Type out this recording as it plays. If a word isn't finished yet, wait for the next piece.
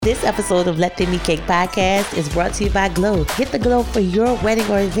This episode of Let Them Eat Cake podcast is brought to you by Glow. Hit the Glow for your wedding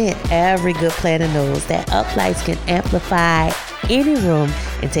or event. Every good planner knows that up lights can amplify any room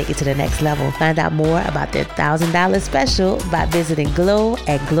and take it to the next level. Find out more about their $1,000 special by visiting Glow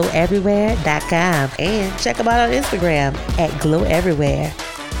at gloweverywhere.com and check them out on Instagram at gloweverywhere.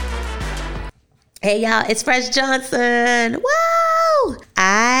 Hey y'all, it's Fresh Johnson. Woo!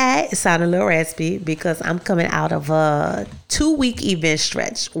 I sound a little raspy because I'm coming out of a 2-week event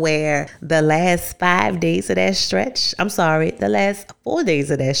stretch where the last 5 days of that stretch, the last 4 days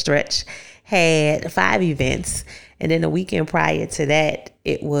of that stretch had 5 events. And then the weekend prior to that,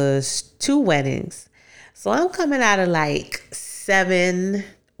 it was 2 weddings. So I'm coming out of like 7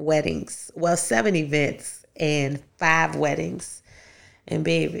 weddings. Well, 7 events and 5 weddings. And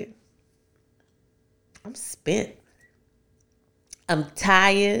baby, I'm spent. I'm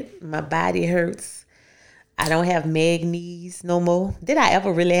tired. My body hurts. I don't have mag knees no more. Did I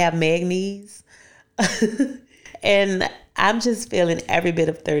ever really have mag knees? And I'm just feeling every bit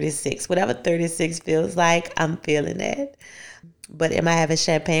of 36. Whatever 36 feels like, I'm feeling that. But am I having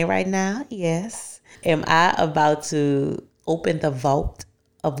champagne right now? Yes. Am I about to open the vault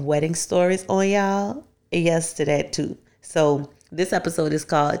of wedding stories on y'all? Yes to that too. So this episode is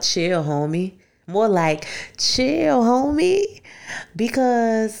called Chill Homie. More like chill, homie,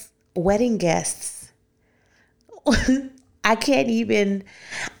 because wedding guests, I can't even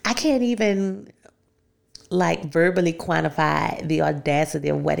like verbally quantify the audacity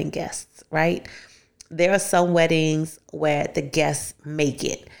of wedding guests, right? There are some weddings where the guests make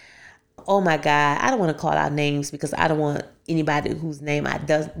it. Oh my God, I don't want to call out names because I don't want anybody whose name I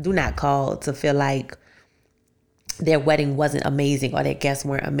do not call to feel like their wedding wasn't amazing or their guests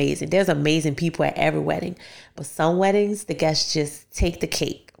weren't amazing. There's amazing people at every wedding. But some weddings, the guests just take the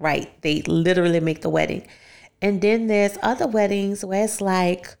cake, right? They literally make the wedding. And then there's other weddings where it's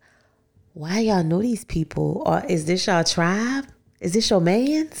like, why y'all know these people? Or is this y'all tribe? Is this your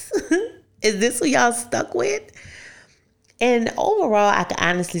mans? Is this who y'all stuck with? And overall, I can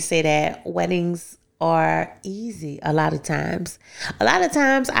honestly say that weddings are easy a lot of times. A lot of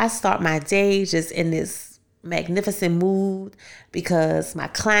times I start my day just in this magnificent mood because my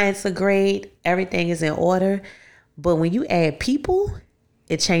clients are great, everything is in order. But when you add people,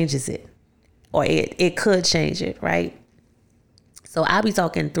 it changes it, or it could change it, right? So I'll be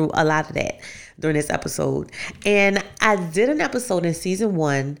talking through a lot of that during this episode. And I did an episode in season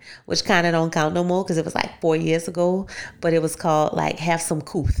 1, which kind of don't count no more because it was like 4 years ago, but it was called like Have Some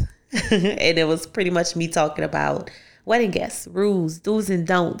Couth. And it was pretty much me talking about wedding guests, rules, do's and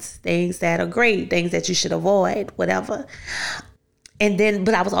don'ts, things that are great, things that you should avoid, whatever. And then,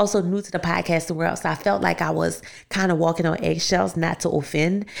 but I was also new to the podcasting world, so I felt like I was kind of walking on eggshells, not to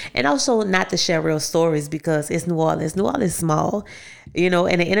offend, and also not to share real stories because it's New Orleans. New Orleans is small, and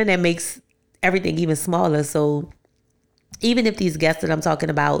the internet makes everything even smaller. So even if these guests that I'm talking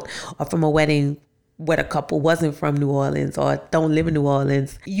about are from a wedding where the couple wasn't from New Orleans or don't live in New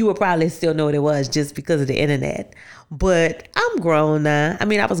Orleans, you would probably still know what it was just because of the internet. But I'm grown now. I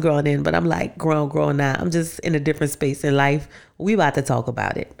mean, I was grown in, but I'm like grown now. I'm just in a different space in life. We about to talk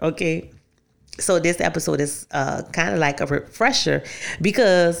about it, okay? So this episode is kind of like a refresher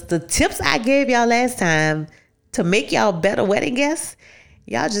because the tips I gave y'all last time to make y'all better wedding guests,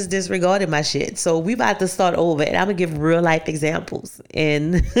 y'all just disregarded my shit. So we about to start over and I'm going to give real life examples.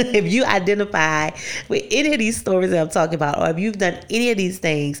 And if you identify with any of these stories that I'm talking about, or if you've done any of these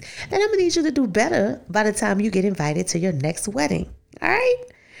things, then I'm going to need you to do better by the time you get invited to your next wedding. All right.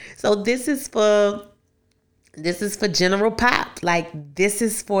 So this is for general pop. Like this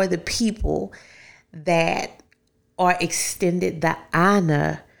is for the people that are extended the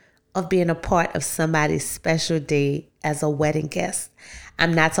honor of being a part of somebody's special day as a wedding guest.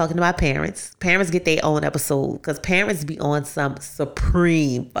 I'm not talking about parents. Parents get their own episode because parents be on some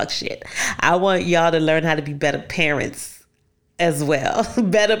supreme fuck shit. I want y'all to learn how to be better parents as well.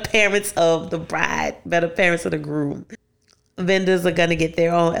 Better parents of the bride, better parents of the groom. Vendors are going to get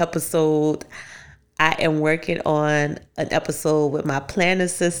their own episode. I am working on an episode with my planner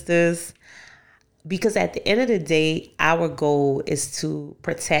sisters because at the end of the day, our goal is to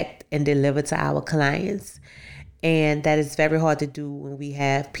protect and deliver to our clients. And that is very hard to do when we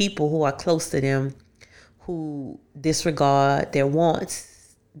have people who are close to them who disregard their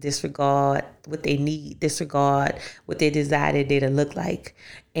wants, disregard what they need, disregard what they desire their day to look like.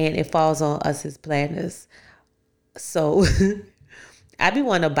 And it falls on us as planners. So I be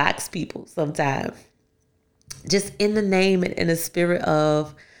wanting to box people sometimes. Just in the name and in the spirit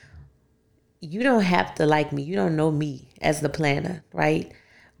of, you don't have to like me. You don't know me as the planner, right?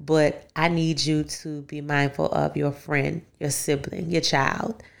 but I need you to be mindful of your friend, your sibling, your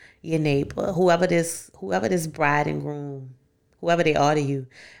child, your neighbor, whoever this bride and groom, whoever they are to you.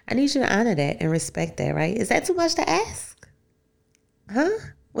 I need you to honor that and respect that, right? Is that too much to ask? Huh?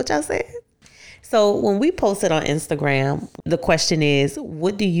 What y'all saying? So when we posted on Instagram, the question is,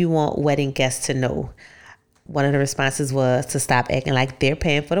 what do you want wedding guests to know? One of the responses was to stop acting like they're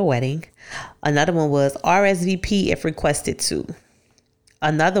paying for the wedding. Another one was RSVP if requested to.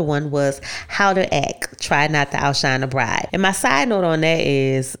 Another one was how to act. Try not to outshine the bride. And my side note on that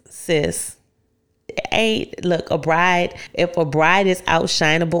is, sis, if a bride is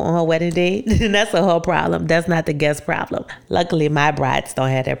outshineable on her wedding day, then that's her problem. That's not the guest problem. Luckily, my brides don't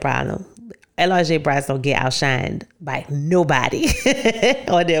have that problem. LRJ brides don't get outshined by nobody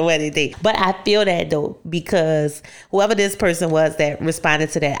on their wedding day. But I feel that though, because whoever this person was that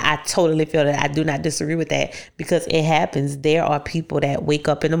responded to that, I totally feel that. I do not disagree with that, because it happens. There are people that wake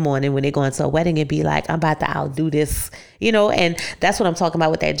up in the morning when they go into a wedding and be like, I'm about to outdo this, and that's what I'm talking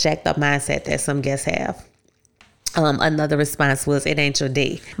about with that jacked up mindset that some guests have. Another response was, it ain't your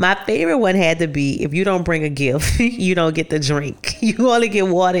day. My favorite one had to be, if you don't bring a gift, you don't get the drink. You only get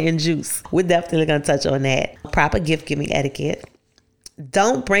water and juice. We're definitely going to touch on that. Proper gift giving etiquette.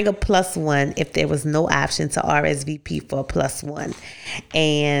 Don't bring a +1 if there was no option to RSVP for a +1.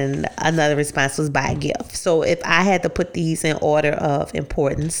 And another response was buy a gift. So if I had to put these in order of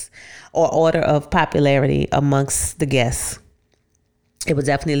importance or order of popularity amongst the guests, it would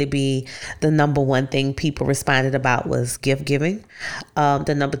definitely be the number one thing people responded about was gift giving.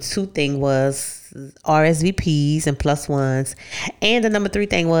 The number 2 thing was RSVPs and +1s. And the number 3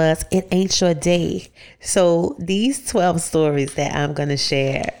 thing was, it ain't your day. So these 12 stories that I'm going to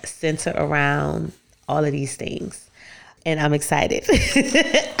share center around all of these things. And I'm excited.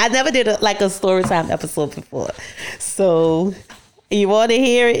 I never did a story time episode before. So you want to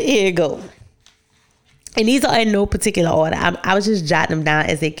hear it? Here you go. And these are in no particular order. I was just jotting them down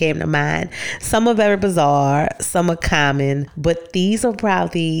as they came to mind. Some are very bizarre, some are common, but these are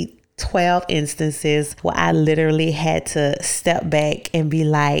probably 12 instances where I literally had to step back and be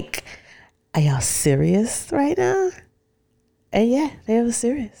like, are y'all serious right now? And yeah, they were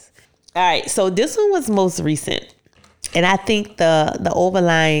serious. All right, so this one was most recent. And I think the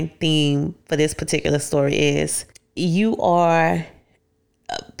overlying theme for this particular story is people are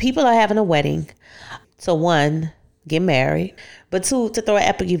having a wedding. So 1, get married, but 2, to throw an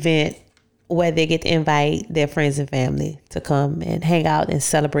epic event where they get to invite their friends and family to come and hang out and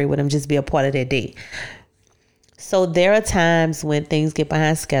celebrate with them, just be a part of their day. So there are times when things get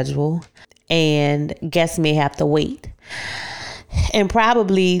behind schedule and guests may have to wait. And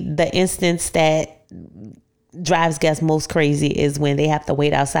probably the instance that drives guests most crazy is when they have to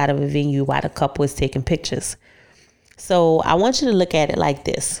wait outside of a venue while the couple is taking pictures. So I want you to look at it like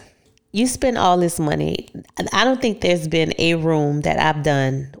this. You spend all this money. I don't think there's been a room that I've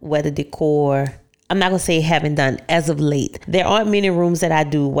done where the decor, I'm not going to say haven't done as of late. There aren't many rooms that I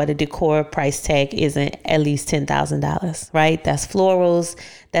do where the decor price tag isn't at least $10,000, right? That's florals,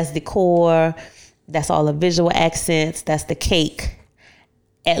 that's decor, that's all the visual accents, that's the cake.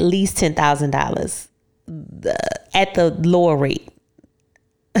 At least $10,000 at the lower rate.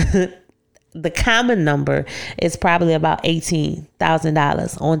 The common number is probably about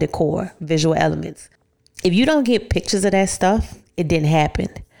 $18,000 on decor, visual elements. If you don't get pictures of that stuff, it didn't happen.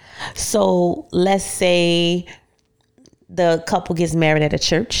 So let's say the couple gets married at a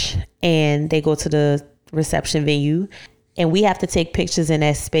church and they go to the reception venue and we have to take pictures in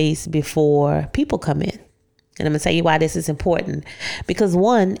that space before people come in. And I'm going to tell you why this is important. Because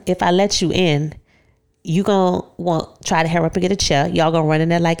 1, if I let you in, you gonna try to hurry up and get a chair. Y'all gonna run in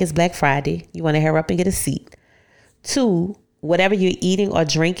there like it's Black Friday. You want to hurry up and get a seat. 2, whatever you're eating or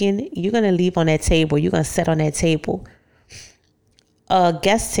drinking, you're gonna leave on that table. You're gonna sit on that table. A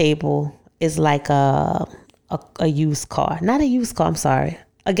guest table is like a used car. Not a used car, I'm sorry.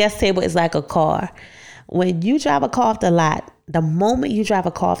 A guest table is like a car. When you drive a car off the lot, the moment you drive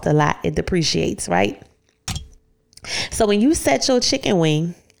a car off the lot, it depreciates, right? So when you set your chicken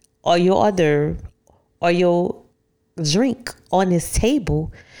wing or your hors d'oeuvre or your drink on this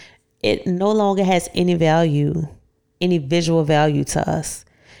table, it no longer has any value, any visual value to us.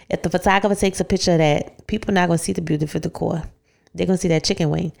 If the photographer takes a picture of that, people are not going to see the beautiful decor. They're going to see that chicken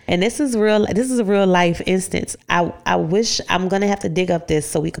wing. And this is a real life instance. I wish, I'm going to have to dig up this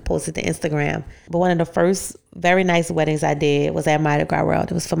so we could post it to Instagram. But one of the first very nice weddings I did was at Mardi Gras World.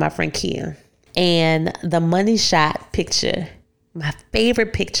 It was for my friend Kia. And the money shot picture, my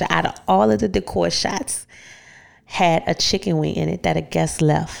favorite picture out of all of the decor shots, had a chicken wing in it that a guest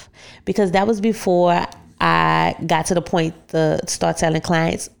left. Because that was before I got to the point to start telling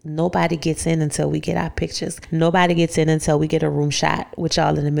clients, nobody gets in until we get our pictures. Nobody gets in until we get a room shot with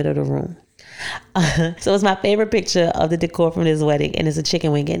y'all in the middle of the room. So it's my favorite picture of the decor from this wedding, and there's a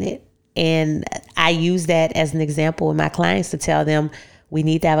chicken wing in it. And I use that as an example with my clients to tell them we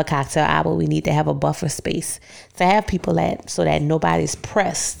need to have a cocktail hour. We need to have a buffer space to have people at, so that nobody's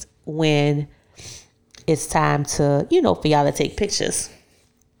pressed when it's time to, for y'all to take pictures.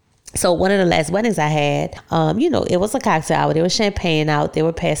 So one of the last weddings I had, it was a cocktail hour. There was champagne out. They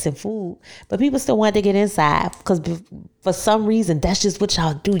were passing food. But people still wanted to get inside because for some reason, that's just what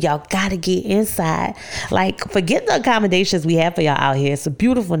y'all do. Y'all got to get inside. Like, forget the accommodations we have for y'all out here. It's a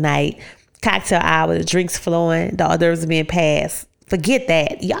beautiful night. Cocktail hour. The drinks flowing. The hors d'oeuvres are being passed. Forget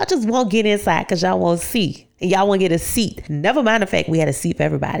that. Y'all just won't get inside because y'all won't see. And y'all won't get a seat. Never mind the fact we had a seat for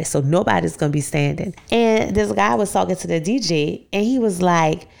everybody. So nobody's going to be standing. And this guy was talking to the DJ. And he was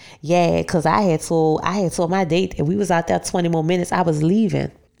like, yeah, because I had told my date that we was out there 20 more minutes. I was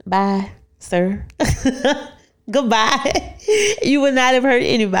leaving. Bye, sir. Goodbye. You would not have hurt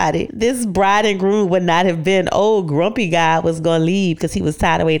anybody. This bride and groom would not have been, grumpy guy was going to leave because he was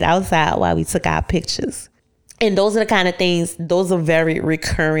tired of waiting outside while we took our pictures. And those are the kind of things, those are very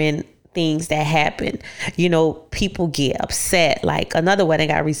recurring things that happen. People get upset. Like another wedding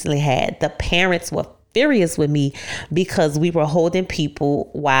I recently had, the parents were furious with me because we were holding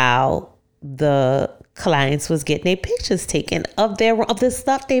people while the clients was getting their pictures taken of the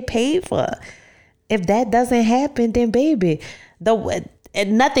stuff they paid for. If that doesn't happen, then baby, nothing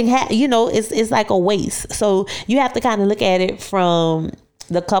it's like a waste. So you have to kind of look at it from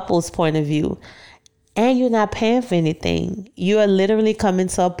the couple's point of view. And you're not paying for anything. You are literally coming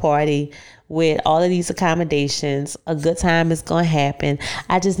to a party with all of these accommodations. A good time is going to happen.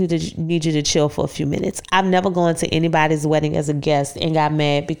 I just need you to chill for a few minutes. I've never gone to anybody's wedding as a guest and got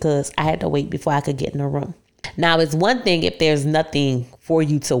mad because I had to wait before I could get in the room. Now, it's one thing if there's nothing for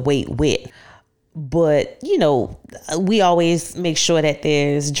you to wait with. But, we always make sure that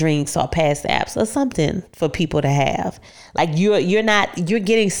there's drinks or past apps or something for people to have. Like you're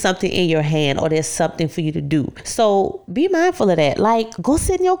getting something in your hand or there's something for you to do. So be mindful of that. Like, go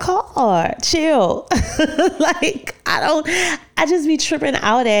sit in your car, chill. Like, I just be tripping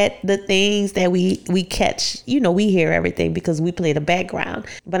out at the things that we catch. We hear everything because we play the background.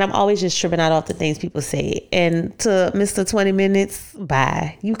 But I'm always just tripping out off the things people say. And to Mr. 20 minutes,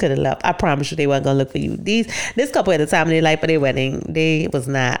 bye. You could have left. I promise you they weren't going to look for you. This couple at the time of their life for their wedding, they was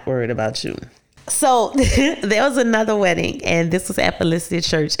not worried about you. So there was another wedding, and this was at Felicity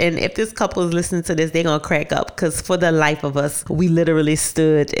Church. And if this couple is listening to this, they're going to crack up because for the life of us, we literally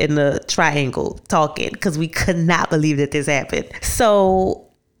stood in a triangle talking because we could not believe that this happened. So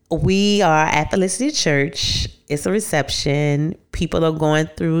we are at Felicity Church. It's a reception. People are going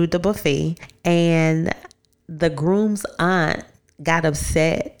through the buffet, and the groom's aunt got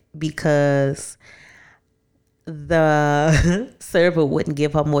upset because the server wouldn't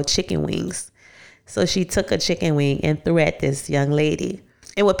give her more chicken wings. So she took a chicken wing and threw at this young lady.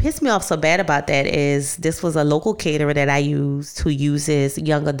 And what pissed me off so bad about that is this was a local caterer that I used who uses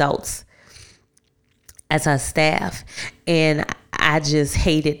young adults as her staff. And I just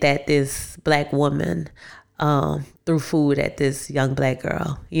hated that this black woman threw food at this young black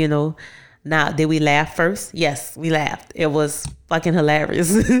girl, Now, did we laugh first? Yes, we laughed. It was fucking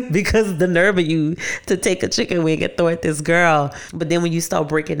hilarious because the nerve of you to take a chicken wing and throw at this girl. But then when you start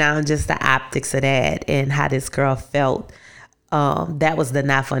breaking down just the optics of that and how this girl felt, that was the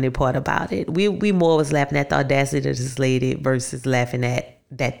not funny part about it. We more was laughing at the audacity of this lady versus laughing at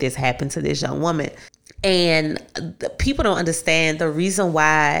that this happened to this young woman. And people don't understand the reason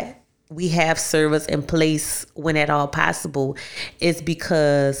why we have servers in place when at all possible is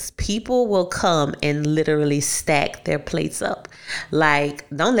because people will come and literally stack their plates up. Like,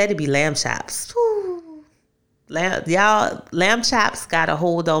 don't let it be lamb chops. Whew. Lamb chops got a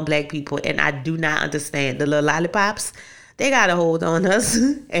hold on black people, and I do not understand. The little lollipops, they got a hold on us,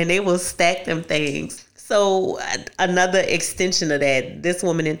 and they will stack them things. So another extension of that, this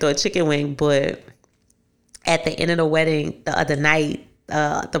woman didn't throw a chicken wing, but at the end of the wedding the other night,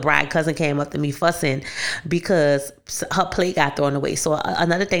 the bride cousin came up to me fussing because her plate got thrown away. So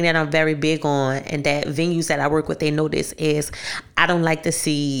another thing that I'm very big on, and that venues that I work with, they know this, is I don't like to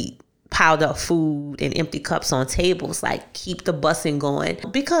see piled up food and empty cups on tables. Like, keep the busing going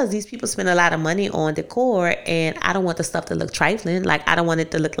because these people spend a lot of money on decor, and I don't want the stuff to look trifling. Like, I don't want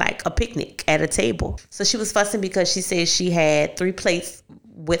it to look like a picnic at a table. So she was fussing because she said she had 3 plates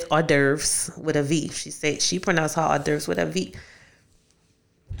with hors d'oeuvres with a V. She said she pronounced her hors d'oeuvres with a V.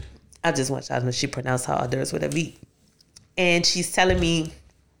 I just want y'all to know she pronounced her hors d'oeuvres with a V. And she's telling me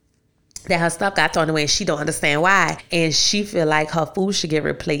that her stuff got thrown away and she don't understand why. And she feel like her food should get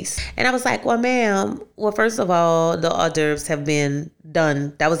replaced. And I was like, well, ma'am, well, first of all, the hors d'oeuvres have been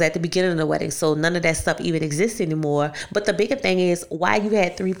done. That was at the beginning of the wedding. So none of that stuff even exists anymore. But the bigger thing is why you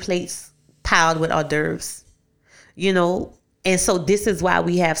had 3 plates piled with hors d'oeuvres, you know? And so this is why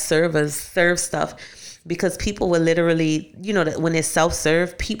we have servers serve stuff. Because people will literally, you know, when it's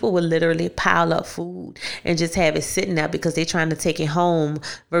self-serve, people will literally pile up food and just have it sitting there because they're trying to take it home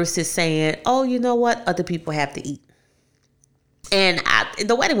versus saying, oh, you know what? Other people have to eat. And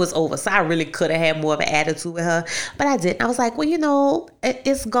the wedding was over, so I really could have had more of an attitude with her. But I didn't. I was like, well, you know,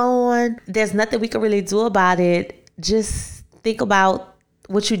 it's gone. There's nothing we can really do about it. Just think about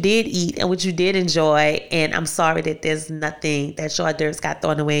what you did eat and what you did enjoy. And I'm sorry that there's nothing that your hors d'oeuvres got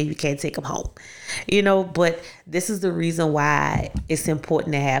thrown away and you can't take them home. You know, but this is the reason why it's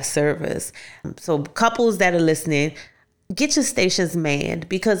important to have servers. So couples that are listening, get your stations manned,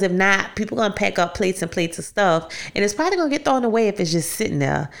 because if not, people are going to pack up plates and plates of stuff and it's probably going to get thrown away if it's just sitting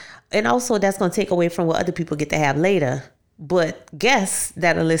there. And also that's going to take away from what other people get to have later. But guests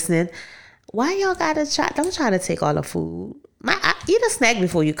that are listening, why y'all don't try to take all the food. Eat a snack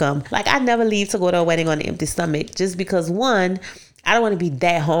before you come. Like, I never leave to go to a wedding on an empty stomach, just because, one, I don't want to be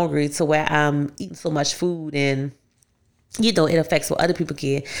that hungry to where I'm eating so much food and, you know, it affects what other people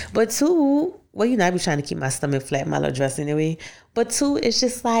get. But two, well, you know, I be trying to keep my stomach flat, my little dress anyway. But two, it's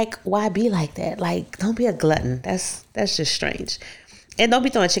just like, why be like that? Like, don't be a glutton. That's just strange. And don't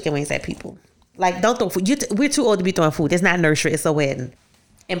be throwing chicken wings at people. Like, don't throw food. We're too old to be throwing food. It's not nursery. It's a wedding.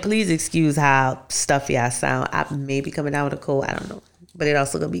 And please excuse how stuffy I sound. I may be coming down with a cold. I don't know. But it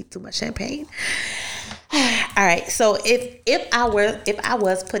also going to be too much champagne. All right. So if I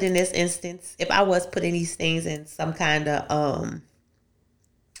was putting this instance, if I was putting these things in some kind of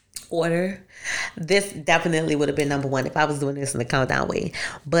order, this definitely would have been number one if I was doing this in the countdown way.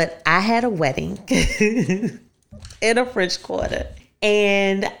 But I had a wedding in a French Quarter.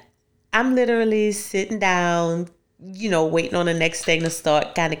 And I'm literally sitting down, you know, waiting on the next thing to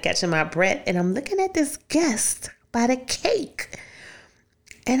start, kind of catching my breath. And I'm looking at this guest by the cake.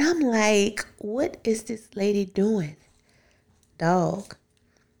 And I'm like, what is this lady doing? Dog,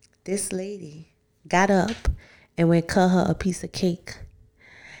 this lady got up and went cut her a piece of cake.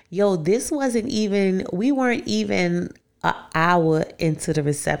 Yo, we weren't even an hour into the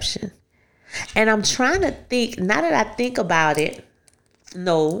reception. And I'm trying to think, now that I think about it,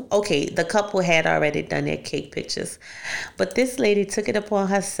 no, okay, the couple had already done their cake pictures. But this lady took it upon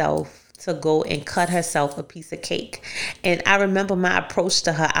herself to go and cut herself a piece of cake. And I remember my approach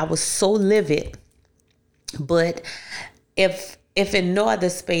to her, I was so livid. But if in no other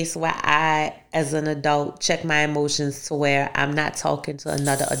space where I, as an adult, check my emotions to where I'm not talking to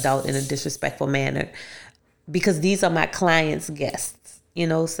another adult in a disrespectful manner, because these are my clients' guests. You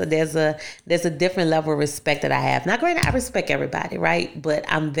know, so there's a different level of respect that I have. Now, granted, I respect everybody, right? But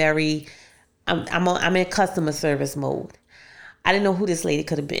I'm in customer service mode. I didn't know who this lady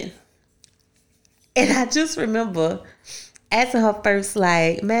could have been. And I just remember asking her first,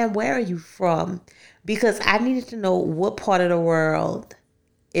 like, man, where are you from? Because I needed to know what part of the world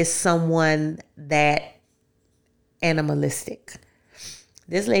is someone that animalistic.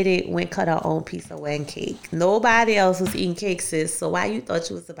 This lady went cut her own piece of wedding cake. Nobody else was eating cake, sis. So why you thought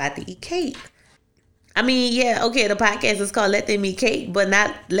you was about to eat cake? I mean, yeah, okay, the podcast is called Let Them Eat Cake, but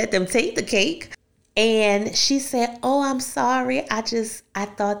not Let Them Take the Cake. And she said, oh, I'm sorry. I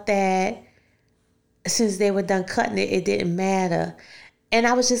thought that since they were done cutting it, it didn't matter. And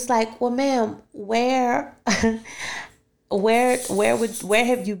I was just like, well, ma'am, where have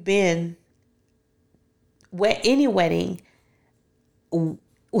you been? Any wedding?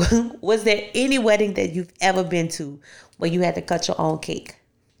 Was there any wedding that you've ever been to where you had to cut your own cake?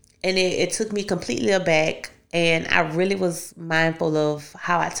 And it took me completely aback. And I really was mindful of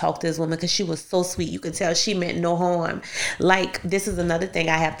how I talked to this woman, because she was so sweet. You could tell she meant no harm. Like, this is another thing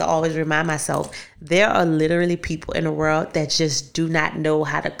I have to always remind myself. There are literally people in the world that just do not know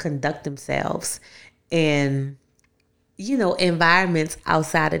how to conduct themselves in, you know, environments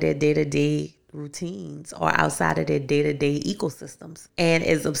outside of their day-to-day routines or outside of their day-to-day ecosystems. And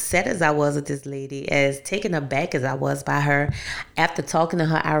as upset as I was with this lady, as taken aback as I was by her, after talking to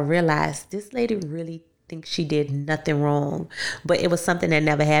her, I realized this lady really thinks she did nothing wrong. But it was something that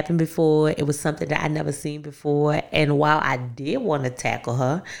never happened before. It was something that I never seen before. And while I did want to tackle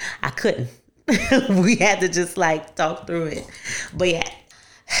her, I couldn't. We had to just like talk through it. But yeah.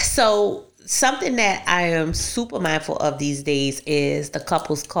 So something that I am super mindful of these days is the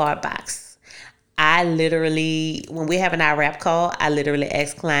couple's card box. I literally, when we're having our wrap call, I literally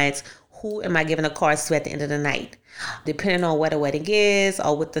ask clients, who am I giving a cards to at the end of the night? Depending on what a wedding is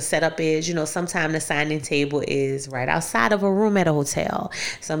or what the setup is, sometimes the signing table is right outside of a room at a hotel.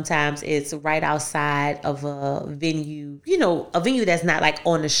 Sometimes it's right outside of a venue, a venue that's not like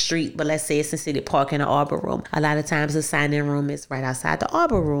on the street, but let's say it's in City Park in the Arbor Room. A lot of times the signing room is right outside the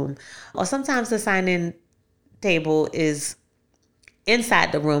Arbor Room. Or sometimes the signing table is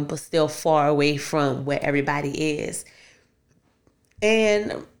inside the room, but still far away from where everybody is.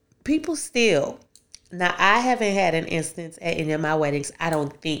 And people still, now I haven't had an instance at any of my weddings, I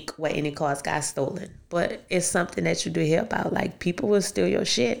don't think, where any cards got stolen, but it's something that you do hear about. Like, people will steal your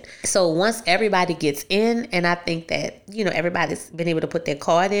shit. So once everybody gets in, and I think that, everybody's been able to put their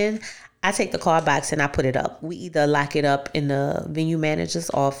card in, I take the card box and I put it up. We either lock it up in the venue manager's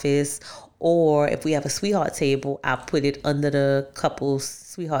office, or if we have a sweetheart table, I'll put it under the couple's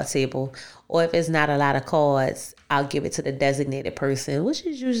sweetheart table. Or if it's not a lot of cards, I'll give it to the designated person, which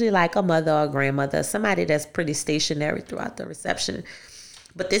is usually like a mother or grandmother, somebody that's pretty stationary throughout the reception.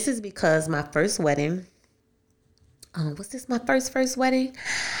 But this is because my first wedding, was this my first wedding?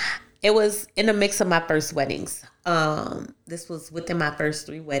 It was in the mix of my first weddings. This was within my first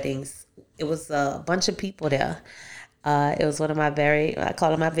 3 weddings. It was a bunch of people there. It was one of I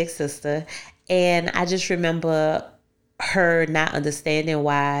call her my big sister. And I just remember her not understanding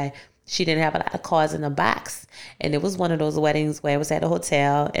why she didn't have a lot of cards in the box. And it was one of those weddings where it was at a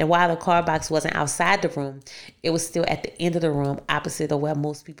hotel. And while the card box wasn't outside the room, it was still at the end of the room, opposite of where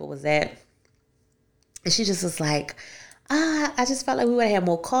most people was at. And she just was like, I just felt like we would have had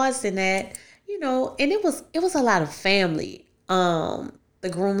more cards than that, and it was a lot of family. The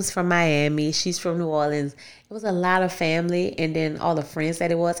groom's from Miami, she's from New Orleans. It was a lot of family, and then all the friends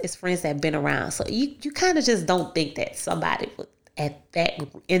that it's friends that have been around. So you kind of just don't think that somebody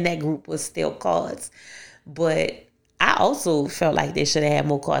in that group would steal cards. But I also felt like they should have had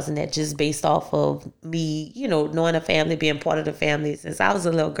more cards than that, just based off of me, knowing the family, being part of the family since I was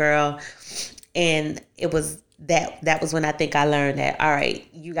a little girl. And it was that was when I think I learned that, all right,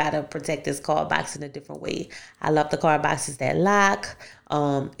 you got to protect this card box in a different way. I love the card boxes that lock.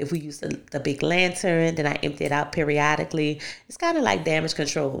 If we use the big lantern, then I empty it out periodically. It's kind of like damage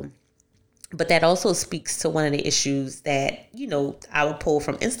control. But that also speaks to one of the issues that, our poll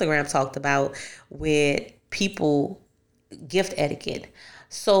from Instagram talked about with people gift etiquette.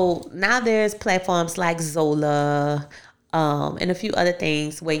 So now there's platforms like Zola, and a few other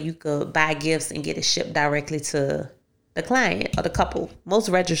things where you could buy gifts and get it shipped directly to the client or the couple. Most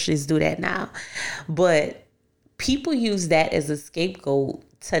registries do that now. But people use that as a scapegoat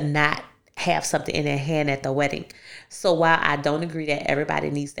to not have something in their hand at the wedding. So while I don't agree that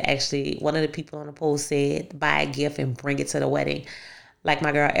everybody needs to actually, one of the people on the poll said, buy a gift and bring it to the wedding. Like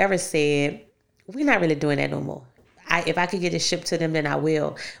my girl Ever said, we're not really doing that no more. If I could get it shipped to them, then I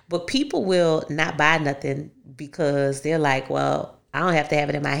will. But people will not buy nothing because they're like, well, I don't have to have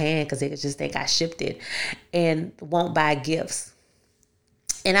it in my hand because they just think I shipped it, and won't buy gifts.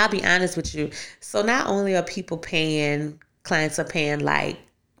 And I'll be honest with you. So not only are clients are paying like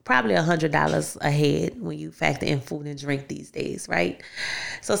probably $100 a head when you factor in food and drink these days, right?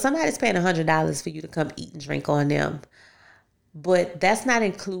 So somebody's paying $100 for you to come eat and drink on them. But that's not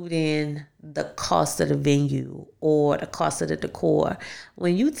including the cost of the venue or the cost of the decor.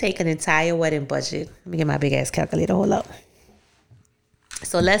 When you take an entire wedding budget, let me get my big ass calculator, hold up.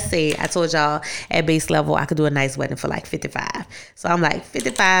 So let's say I told y'all at base level I could do a nice wedding for like $55. So I'm like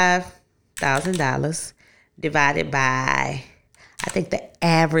 $55,000 divided by, I think the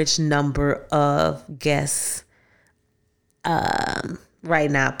average number of guests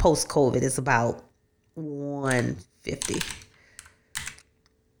right now post-COVID is about 150.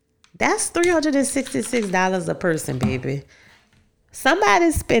 That's $366 a person, baby.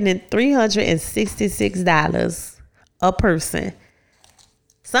 Somebody's spending $366 a person.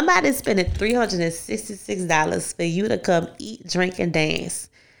 Somebody's spending $366 for you to come eat, drink, and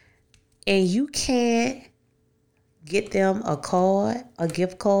dance. And you can't get them a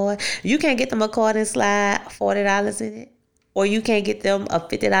gift card. You can't get them a card and slide $40 in it. Or you can't get them a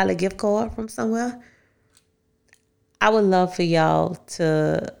 $50 gift card from somewhere. I would love for y'all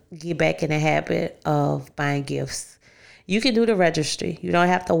to get back in the habit of buying gifts. You can do the registry. You don't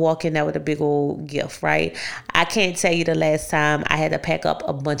have to walk in there with a big old gift, right? I can't tell you the last time I had to pack up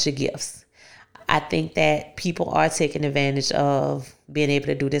a bunch of gifts. I think that people are taking advantage of being able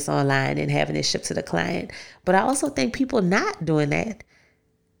to do this online and having it shipped to the client. But I also think people not doing that.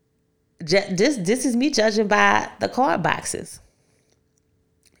 This is me judging by the card boxes.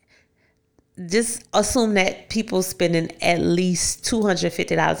 just assume that people spending at least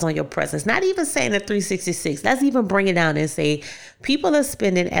 $250 on your presents. Not even saying the 366. Let's even bring it down and say people are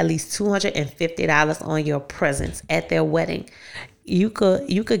spending at least $250 on your presents at their wedding. You could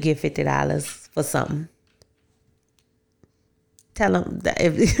get $50 for something. Tell them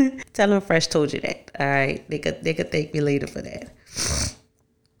that tell them Fresh told you that. All right, they could thank me later for that.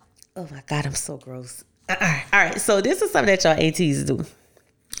 Oh my God, I'm so gross. All right. So this is something that y'all aunties do.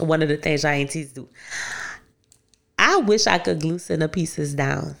 One of the things y'all aunties do. I wish I could glue centerpieces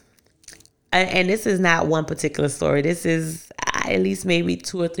down. And this is not one particular story. This is at least maybe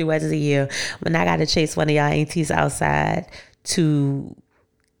 2 or 3 weddings a year when I got to chase one of y'all aunties outside to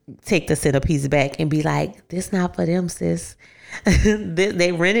take the centerpiece back and be like, this not for them, sis.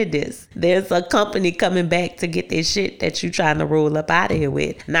 They rented this. There's a company coming back to get their shit that you trying to roll up out of here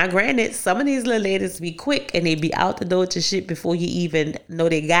with. Now, granted, some of these little ladies be quick and they be out the door with your shit before you even know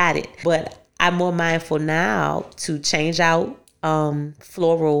they got it. But I'm more mindful now to change out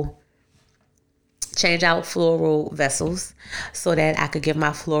floral vessels so that I could give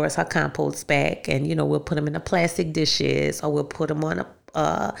my florist her compost back, and we'll put them in the plastic dishes, or we'll put them on a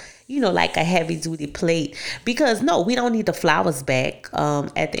like a heavy duty plate, because no, we don't need the flowers back.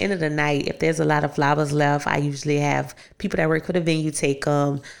 At the end of the night, if there's a lot of flowers left, I usually have people that work for the venue take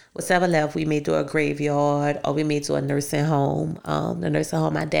whatever left, we may do a graveyard, or we may do a nursing home. The nursing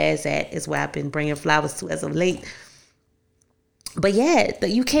home my dad's at is where I've been bringing flowers to as of late. But yeah,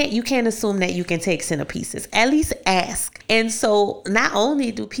 you can't assume that you can take centerpieces. At least ask. And so not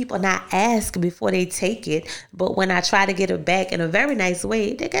only do people not ask before they take it, but when I try to get it back in a very nice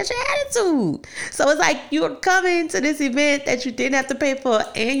way, they get your attitude. So it's like you're coming to this event that you didn't have to pay for,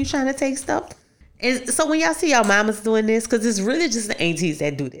 and you're trying to take stuff. And so when y'all see y'all mamas doing this, because it's really just the aunties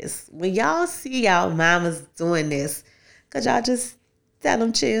that do this. When y'all see y'all mamas doing this, could y'all just tell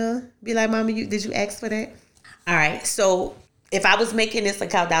them chill? Be like, Mama, did you ask for that? All right, so if I was making this a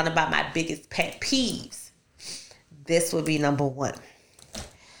countdown about my biggest pet peeves, this would be number 1.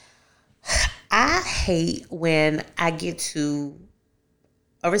 I hate when I get to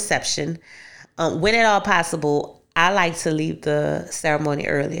a reception. When at all possible, I like to leave the ceremony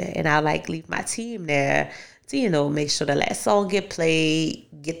earlier, and I leave my team there to, make sure the last song get played,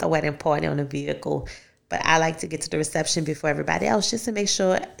 get the wedding party on the vehicle. But I like to get to the reception before everybody else, just to make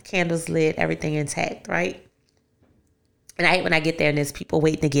sure candles lit, everything intact, right? And I hate when I get there and there's people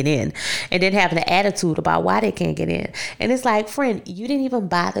waiting to get in and then having an attitude about why they can't get in. And it's like, friend, you didn't even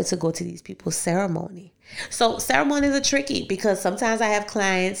bother to go to these people's ceremony. So ceremonies are tricky, because sometimes I have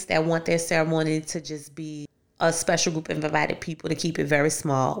clients that want their ceremony to just be a special group of invited people, to keep it very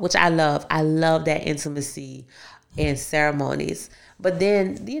small, which I love. I love that intimacy in ceremonies. But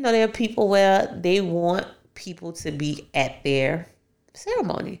then, there are people where they want people to be at their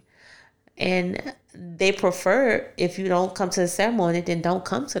ceremony. And they prefer, if you don't come to the ceremony, then don't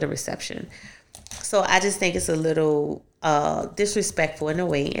come to the reception. So I just think it's a little disrespectful in a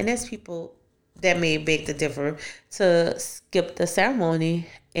way. And there's people that may beg to differ, to skip the ceremony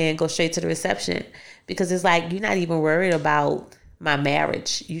and go straight to the reception, because it's like, you're not even worried about my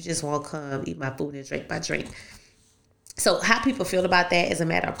marriage. You just want to come, eat my food, and drink my drink. So how people feel about that is a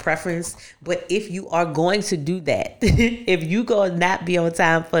matter of preference. But if you are going to do that, if you go not be on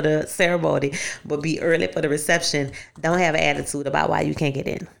time for the ceremony, but be early for the reception, don't have an attitude about why you can't get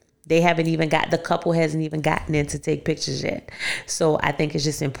in. The couple hasn't even gotten in to take pictures yet. So I think it's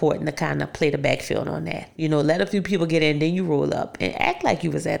just important to kind of play the backfield on that. Let a few people get in, then you roll up and act like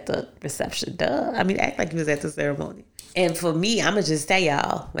you was at the reception. Act like you was at the ceremony. And for me, I'm going to just tell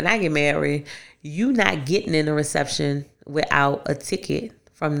y'all, when I get married, you not getting in the reception without a ticket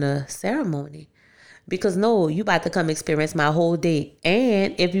from the ceremony. Because no, you about to come experience my whole day.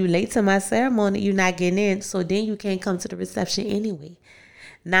 And if you late to my ceremony, you're not getting in. So then you can't come to the reception anyway.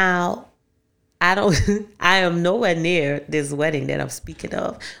 Now, I am nowhere near this wedding that I'm speaking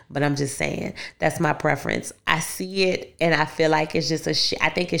of, but I'm just saying that's my preference. I see it and I feel like it's just I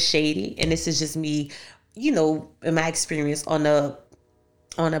think it's shady. And this is just me, in my experience on the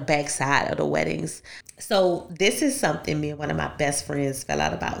backside of the weddings. So this is something me and one of my best friends fell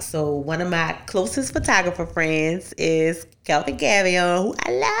out about. So one of my closest photographer friends is Kelvin Gavion, who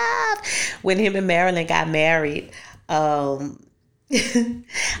I love. When him and Marilyn got married,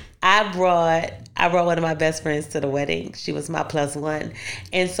 I brought one of my best friends to the wedding. She was my +1.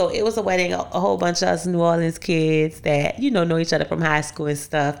 And so it was a wedding, a whole bunch of us New Orleans kids that, know each other from high school and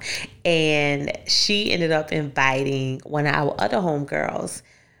stuff. And she ended up inviting one of our other homegirls,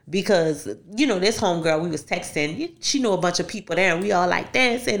 because, this homegirl, we was texting, she knew a bunch of people there, and we all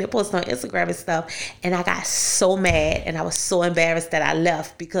dancing and posting on Instagram and stuff. And I got so mad and I was so embarrassed that I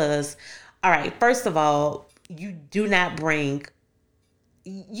left, because All right, first of all, you don't bring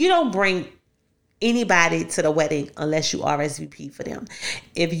anybody to the wedding unless you RSVP for them.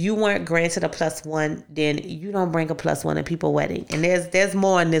 If you weren't granted a +1, then you don't bring a +1 to people's wedding. And there's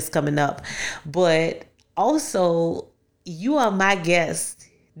more on this coming up. But also, you are my guest.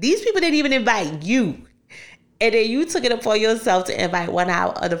 These people didn't even invite you. And then you took it upon yourself to invite one of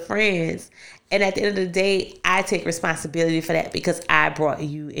our other friends. And at the end of the day, I take responsibility for that because I brought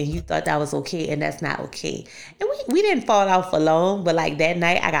you and you thought that was okay, and that's not okay. And we didn't fall out for long, but like that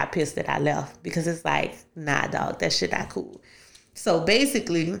night I got pissed that I left because it's like, nah, dog, that shit not cool. So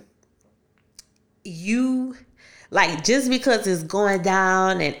basically, you, like, just because it's going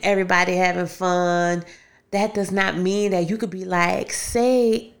down and everybody having fun, that does not mean that you could be like,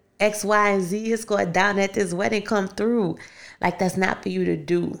 say X, Y, and Z is going down at this wedding, come through. Like, that's not for you to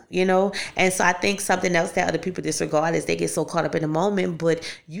do, you know? And so I think something else that other people disregard is they get so caught up in the moment, but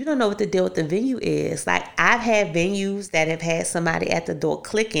you don't know what the deal with the venue is. Like, I've had venues that have had somebody at the door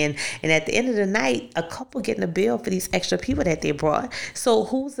clicking, and at the end of the night, a couple getting a bill for these extra people that they brought. So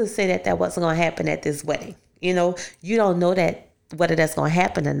who's to say that wasn't going to happen at this wedding? You know, you don't know that whether that's going to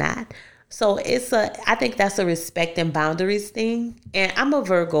happen or not. So I think that's a respect and boundaries thing. And I'm a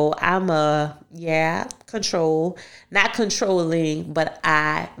Virgo. Control, not controlling, but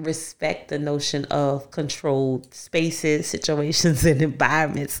I respect the notion of controlled spaces, situations, and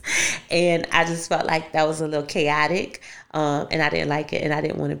environments. And I just felt like that was a little chaotic. And I didn't like it, and I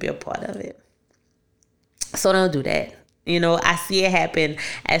didn't want to be a part of it. So don't do that. You know, I see it happen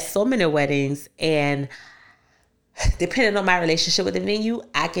at so many weddings, and depending on my relationship with the venue,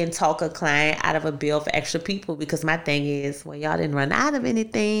 I can talk a client out of a bill for extra people, because my thing is, well, y'all didn't run out of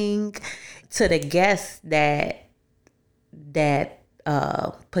anything. To the guests that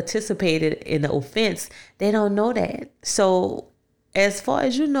participated in the offense, they don't know that. So as far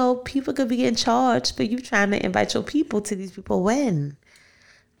as you know, people could be getting charged for you trying to invite your people to these people's wedding.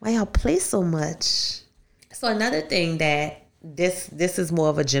 Why y'all play so much? So another thing that this is more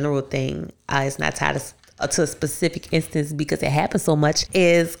of a general thing. It's not tied to a specific instance because it happens so much,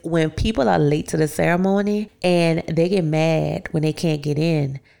 is when people are late to the ceremony and they get mad when they can't get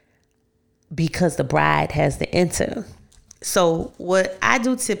in because the bride has to enter. So what I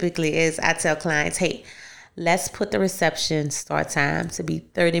do typically is I tell clients, hey, let's put the reception start time to be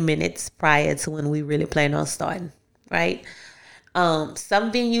 30 minutes prior to when we really plan on starting, right?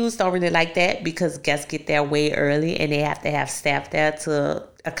 Some venues don't really like that because guests get there way early and they have to have staff there to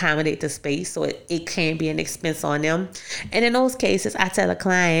accommodate the space, so it can be an expense on them. And in those cases, I tell a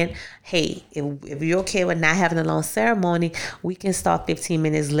client, hey, if you're okay with not having a long ceremony, we can start 15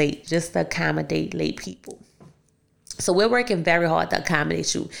 minutes late just to accommodate late people. So we're working very hard to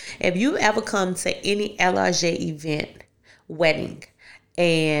accommodate you. If you ever come to any LRJ event, wedding,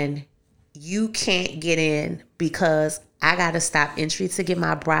 and you can't get in because I got to stop entry to get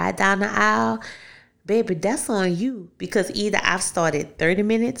my bride down the aisle, baby, that's on you, because either I've started 30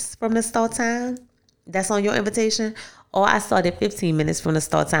 minutes from the start time, that's on your invitation, or I started 15 minutes from the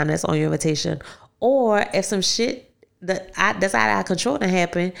start time, that's on your invitation. Or if some shit that's out of our control to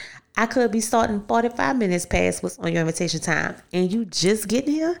happen, I could be starting 45 minutes past what's on your invitation time, and you just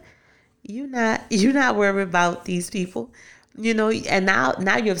getting here. You're not worried about these people, you know. And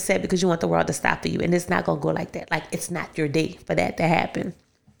now you're upset because you want the world to stop for you, and it's not gonna go like that. Like, it's not your day for that to happen.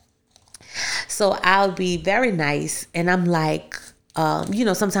 So I'll be very nice, and I'm like,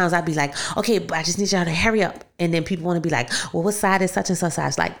 sometimes I'll be like, okay, but I just need y'all to hurry up. And then people want to be like, well, what side is such and such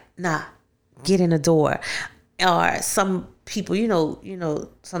side? Like, nah, get in the door. Or some people,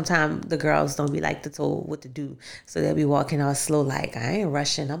 sometimes the girls don't be like told what to do. So they'll be walking all slow, like, I ain't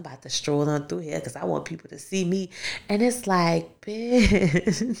rushing. I'm about to stroll on through here because I want people to see me. And it's like,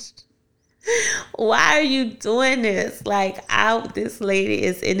 bitch, why are you doing this? Like, this lady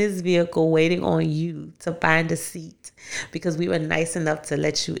is in this vehicle waiting on you to find a seat because we were nice enough to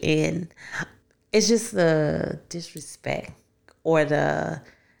let you in. It's just the disrespect or the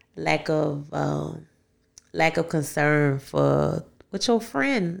lack of concern for what your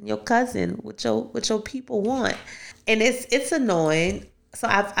friend, your cousin, what your people want. And it's annoying. So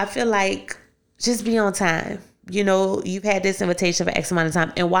I feel like just be on time. You know, you've had this invitation for X amount of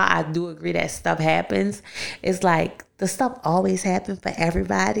time. And while I do agree that stuff happens, it's like the stuff always happens for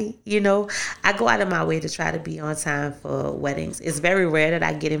everybody. You know, I go out of my way to try to be on time for weddings. It's very rare that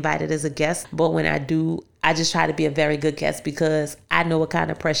I get invited as a guest. But when I do, I just try to be a very good guest because I know what kind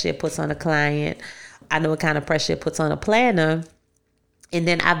of pressure it puts on a client. I know what kind of pressure it puts on a planner. And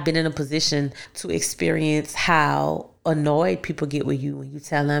then I've been in a position to experience how annoyed people get with you when you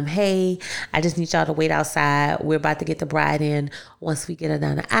tell them, hey, I just need y'all to wait outside. We're about to get the bride in. Once we get her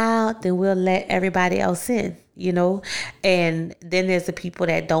down the aisle, then we'll let everybody else in, you know? And then there's the people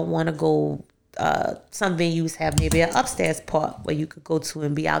that don't want to go. Some venues have maybe an upstairs part where you could go to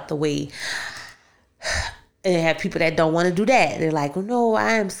and be out the way. And have people that don't want to do that. They're like, oh, no,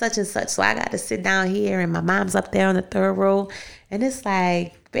 I am such and such, so I got to sit down here, and my mom's up there on the third row. And it's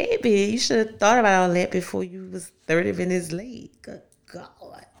like, baby, you should have thought about all that before you was 30 minutes late. Good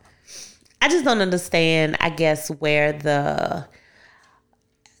God. I just don't understand, I guess, why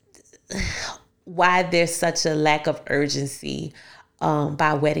there's such a lack of urgency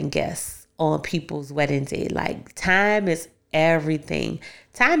by wedding guests on people's wedding day. Like, time is everything.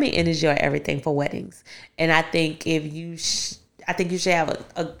 Time and energy are everything for weddings. And I think you should have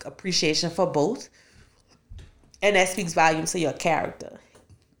a appreciation for both. And that speaks volumes to your character.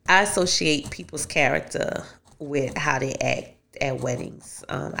 I associate people's character with how they act at weddings.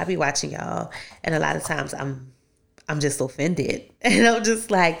 I be watching y'all, and a lot of times I'm just offended. And I'm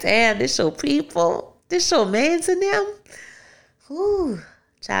just like, damn, this show people. This show man to them. Whew.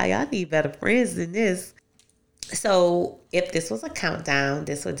 Child, y'all need better friends than this. So if this was a countdown,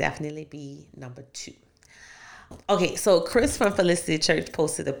 this would definitely be number 2. Okay, so Chris from Felicity Church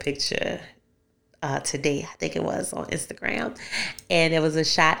posted a picture today, I think it was, on Instagram. And it was a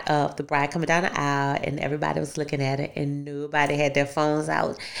shot of the bride coming down the aisle, and everybody was looking at it, and nobody had their phones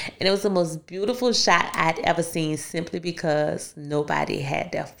out. And it was the most beautiful shot I'd ever seen, simply because nobody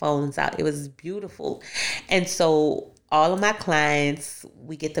had their phones out. It was beautiful. And so all of my clients,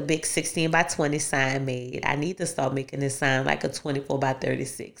 we get the big 16 by 20 sign made. I need to start making this sign like a 24 by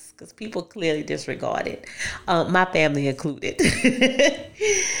 36 because people clearly disregard it. My family included.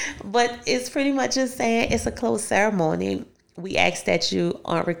 But it's pretty much just saying it's a closed ceremony. We ask that you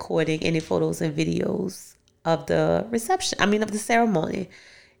aren't recording any photos and videos of the of the ceremony.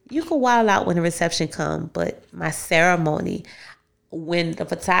 You can wild out when the reception comes, but my ceremony, when the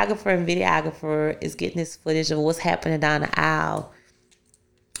photographer and videographer is getting this footage of what's happening down the aisle,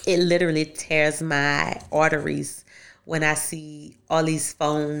 it literally tears my arteries when I see all these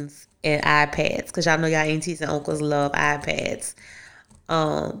phones and iPads. Because y'all know y'all aunties and uncles love iPads.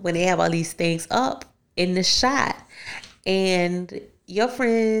 When they have all these things up in the shot. And your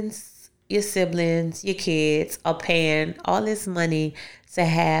friends, your siblings, your kids are paying all this money to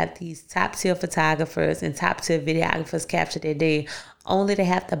have these top-tier photographers and top-tier videographers capture their day, only to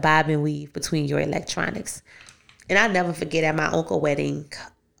have to bob and weave between your electronics. And I'll never forget at my uncle's wedding,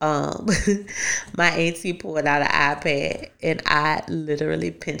 my auntie pulled out an iPad, and I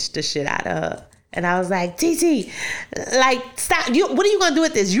literally pinched the shit out of her. And I was like, TT, like, stop. What are you going to do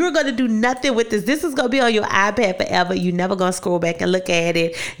with this? You're going to do nothing with this. This is going to be on your iPad forever. You're never going to scroll back and look at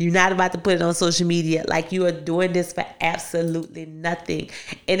it. You're not about to put it on social media. Like, you are doing this for absolutely nothing.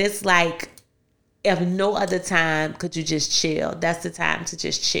 And it's like, if no other time could you just chill, that's the time to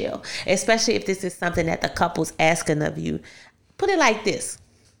just chill. Especially if this is something that the couple's asking of you. Put it like this.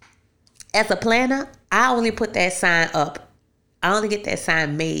 As a planner, I only put that sign up. I only get that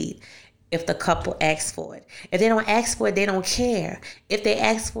sign made if the couple asks for it. If they don't ask for it, they don't care. If they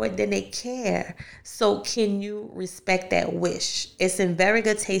ask for it, then they care. So can you respect that wish? It's in very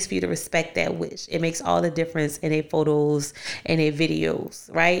good taste for you to respect that wish. It makes all the difference in their photos and their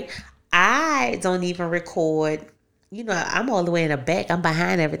videos, right? I don't even record, I'm all the way in the back. I'm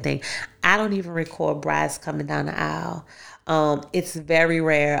behind everything. I don't even record brides coming down the aisle. It's very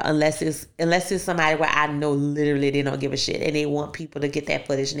rare unless it's somebody where I know literally they don't give a shit and they want people to get that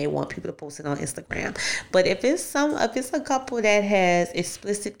footage and they want people to post it on Instagram. But if it's a couple that has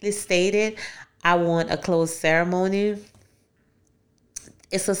explicitly stated, I want a closed ceremony,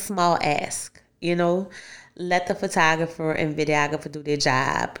 it's a small ask, Let the photographer and videographer do their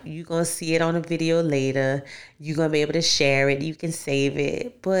job. You're going to see it on a video later. You're going to be able to share it. You can save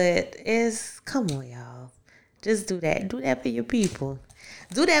it. But come on, y'all. Just do that. Do that for your people.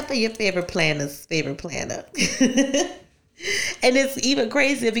 Do that for your favorite planner's favorite planner. And it's even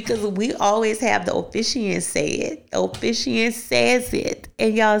crazier because we always have the officiant say it. The officiant says it.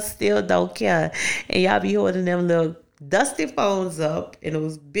 And y'all still don't care. And y'all be holding them little dusty phones up and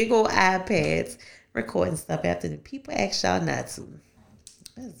those big old iPads recording stuff after the people ask y'all not to.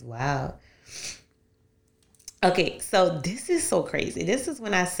 That's wild. Okay, so this is so crazy. This is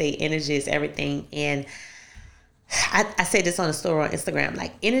when I say energy is everything. And I say this on a story on Instagram.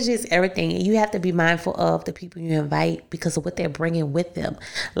 Like, energy is everything. And you have to be mindful of the people you invite because of what they're bringing with them.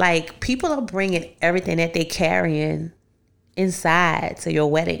 Like, people are bringing everything that they're carrying inside to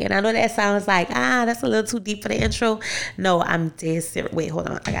your wedding. And I know that sounds like, that's a little too deep for the intro. No, I'm dead serious. Wait, hold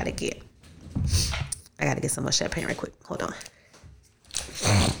on. I gotta get I got to get some more champagne right quick. Hold on.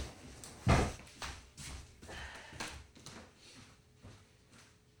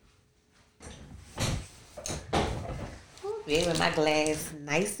 Ooh, with my glass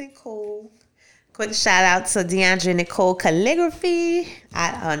nice and cool. Quick shout out to DeAndre Nicole Calligraphy.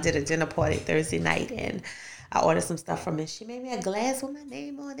 I did a dinner party Thursday night and I ordered some stuff from her. She made me a glass with my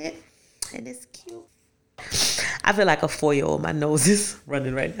name on it. And it's cute. I feel like a 4-year-old. My nose is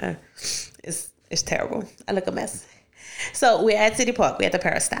running right now. It's terrible. I look a mess. So we're at City Park. We're at the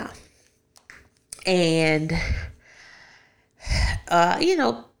Peristyle. And,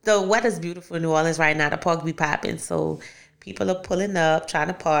 the weather's beautiful in New Orleans right now. The park be popping. So people are pulling up, trying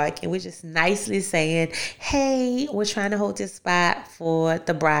to park. And we're just nicely saying, hey, we're trying to hold this spot for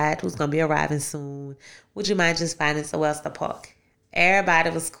the bride who's going to be arriving soon. Would you mind just finding somewhere else to park? Everybody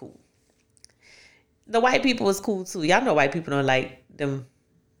was cool. The white people was cool too. Y'all know white people don't like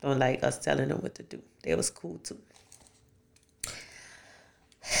us telling them what to do. They was cool too.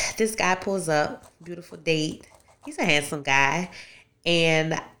 This guy pulls up, beautiful date. He's a handsome guy.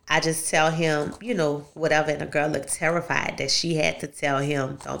 And I just tell him, whatever. And the girl looked terrified that she had to tell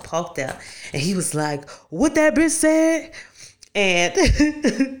him, don't park there. And he was like, what that bitch said? And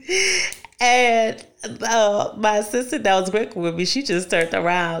and my assistant that was working with me, she just turned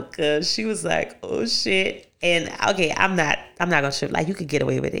around because she was like, oh shit. And okay, I'm not gonna trip. Like, you could get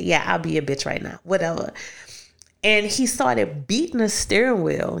away with it. Yeah, I'll be a bitch right now. Whatever. And he started beating the steering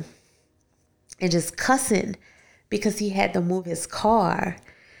wheel and just cussing because he had to move his car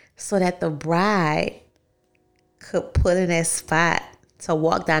so that the bride could put in that spot to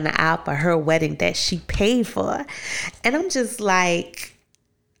walk down the aisle for her wedding that she paid for. And I'm just like,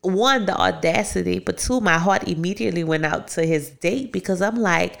 one, the audacity, but two, my heart immediately went out to his date because I'm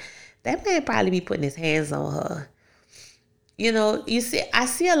like, that man probably be putting his hands on her. You see, I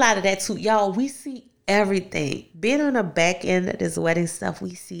see a lot of that too. Y'all, we see everything. Being on the back end of this wedding stuff,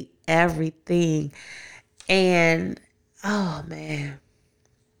 we see everything. And, oh man.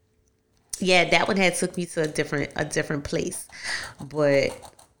 Yeah, that one had took me to a different place. But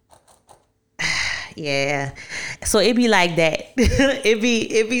yeah. So it be like that. it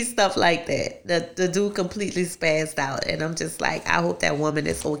be stuff like that. The dude completely spazzed out. And I'm just like, I hope that woman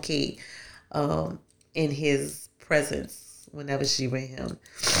is okay in his presence whenever she with him.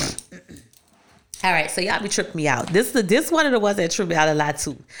 All right, so y'all be tripping me out. This one of the ones that trip me out a lot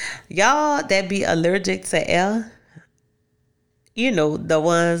too. Y'all that be allergic to air, the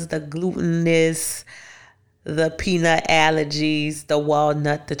ones, the glutinous, the peanut allergies, the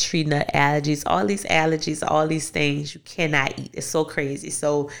walnut, the tree nut allergies, all these allergies, all these things you cannot eat. It's so crazy.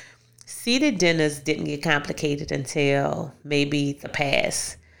 So seated dinners didn't get complicated until maybe the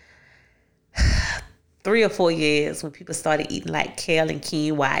past 3 or 4 years when people started eating like kale and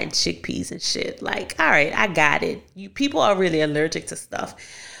quinoa and chickpeas and shit. Like, all right, I got it. People are really allergic to stuff,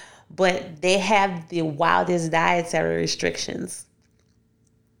 but they have the wildest dietary restrictions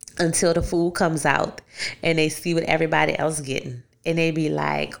until the food comes out and they see what everybody else getting. And they be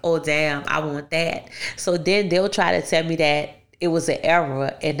like, oh, damn, I want that. So then they'll try to tell me that it was an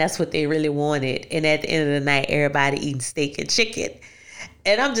error and that's what they really wanted. And at the end of the night, everybody eating steak and chicken.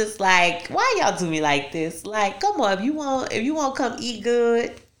 And I'm just like, why y'all do me like this? Like, come on, if you want to come eat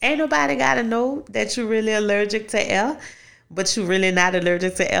good, ain't nobody got to know that you're really allergic to air, but you're really not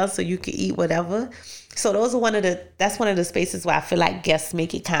allergic to air, so you can eat whatever. So that's one of the spaces where I feel like guests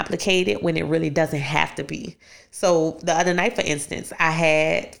make it complicated when it really doesn't have to be. So the other night, for instance, I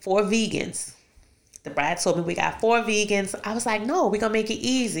had 4 vegans. The bride told me we got 4 vegans. I was like, no, we're going to make it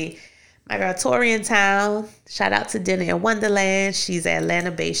easy. My girl Tori in town, shout out to Dinner in Wonderland. She's an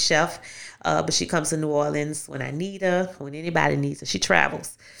Atlanta-based chef, but she comes to New Orleans when I need her, when anybody needs her. She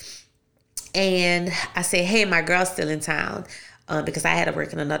travels. And I said, hey, my girl's still in town. Because I had her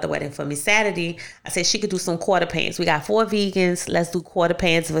working another wedding for me Saturday. I said she could do some quarter pans. We got 4 vegans. Let's do quarter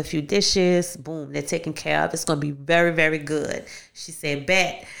pans of a few dishes. Boom, they're taken care of. It's going to be very, very good. She said,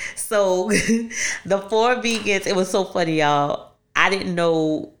 bet. So the 4 vegans, it was so funny, y'all. I didn't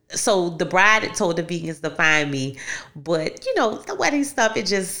know. So the bride told the vegans to find me. But, the wedding stuff,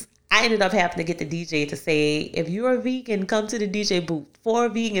 I ended up having to get the DJ to say, if you're a vegan, come to the DJ booth. 4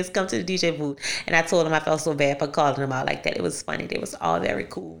 vegans, come to the DJ booth. And I told them I felt so bad for calling them out like that. It was funny. They was all very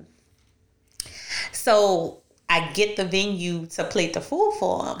cool. So I get the venue to plate the food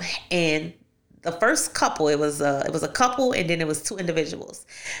for them. And the first couple, it was a couple and then it was 2 individuals.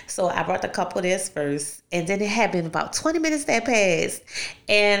 So I brought the couple this first. And then it had been about 20 minutes that passed.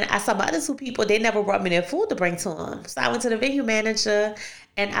 And I saw my other 2 people, they never brought me their food to bring to them. So I went to the venue manager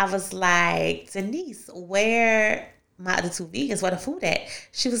and I was like, Denise, where my other two vegans, where the food at?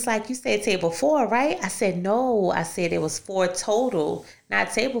 She was like, you said table 4, right? I said, no. I said it was 4 total,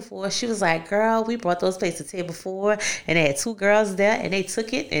 not table 4. She was like, girl, we brought those plates to table 4, and they had 2 girls there, and they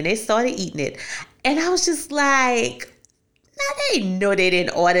took it, and they started eating it. And I was just like, now they know they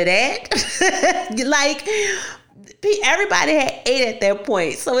didn't order that. Like, everybody had ate at that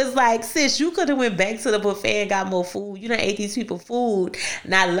point. So it's like, sis, you could have went back to the buffet and got more food. You done ate these people food.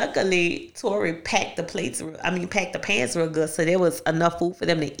 Now, luckily, Tori packed the pans real good. So there was enough food for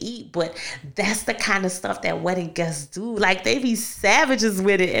them to eat. But that's the kind of stuff that wedding guests do. Like, they be savages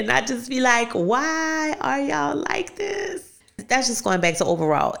with it. And I just be like, why are y'all like this? That's just going back to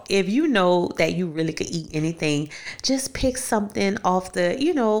overall. If you know that you really could eat anything, just pick something off the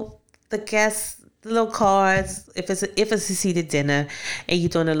guests, the little cards. If it's a seated dinner and you're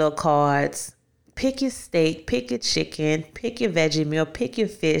doing the little cards, pick your steak, pick your chicken, pick your veggie meal, pick your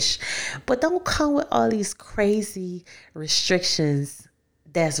fish, but don't come with all these crazy restrictions.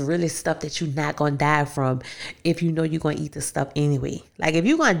 That's really stuff that you're not gonna die from if you know you're gonna eat the stuff anyway. Like, if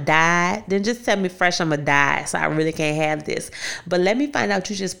you're gonna die, then just tell me fresh I'm gonna die, so I really can't have this. But let me find out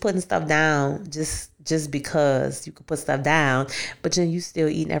you just putting stuff down just because you can put stuff down, but then you still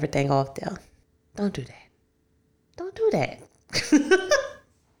eating everything off there. Don't do that. Don't do that.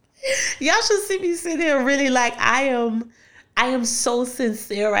 Y'all should see me sitting there really like I am so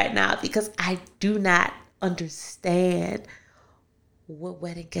sincere right now, because I do not understand what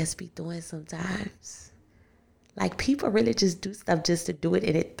wedding guests be doing sometimes. Like, people really just do stuff just to do it,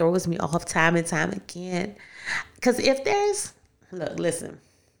 and it throws me off time and time again. Because listen,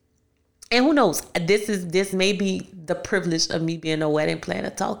 and who knows, this may be the privilege of me being a wedding planner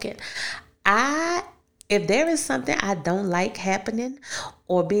talking. If there is something I don't like happening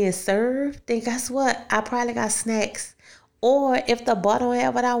or being served, then guess what? I probably got snacks. Or if the bar don't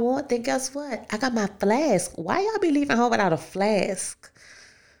have what I want, then guess what? I got my flask. Why y'all be leaving home without a flask?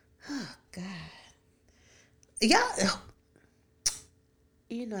 Oh, God. Y'all,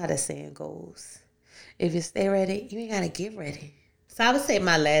 you know how the saying goes. If you stay ready, you ain't got to get ready. So I would say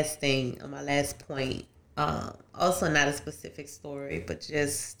my last point, also not a specific story, but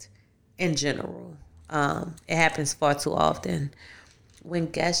just in general. It happens far too often when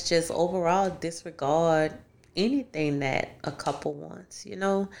guests just overall disregard anything that a couple wants.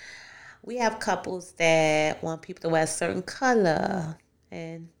 We have couples that want people to wear a certain color,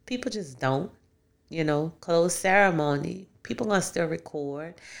 and people just don't. Closed ceremony, people gonna still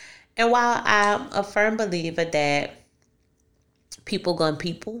record. And while I'm a firm believer that people gonna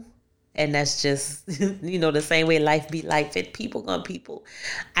people, and that's just the same way life be life, and people gonna people,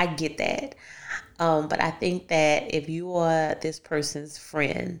 I get that. But I think that if you are this person's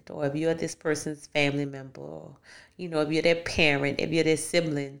friend, or if you're this person's family member, or, if you're their parent, if you're their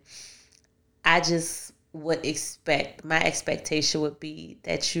sibling, I just would my expectation would be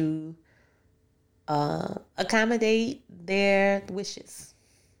that you accommodate their wishes.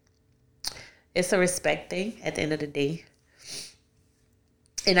 It's a respect thing at the end of the day.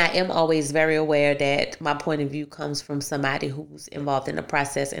 And I am always very aware that my point of view comes from somebody who's involved in the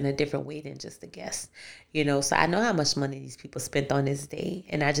process in a different way than just a guest. So I know how much money these people spent on this day.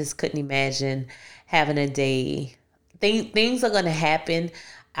 And I just couldn't imagine having a day. Things are going to happen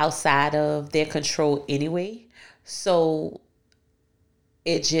outside of their control anyway. So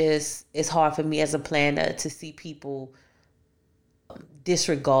it's hard for me as a planner to see people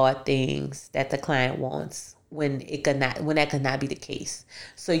disregard things that the client wants when that could not be the case.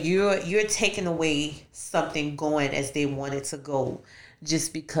 So you're taking away something going as they want it to go,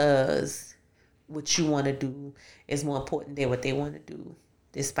 just because what you want to do is more important than what they want to do,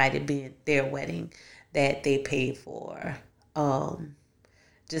 despite it being their wedding that they paid for.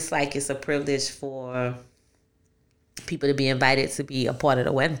 Just like it's a privilege for people to be invited to be a part of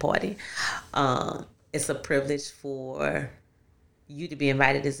the wedding party. It's a privilege for you to be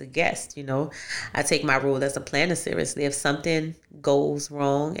invited as a guest. I take my role as a planner seriously. If something goes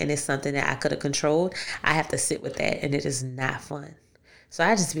wrong and it's something that I could have controlled, I have to sit with that, and it is not fun. So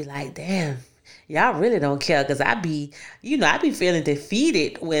I just be like, damn, y'all really don't care, because I be feeling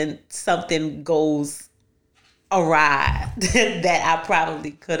defeated when something goes awry that I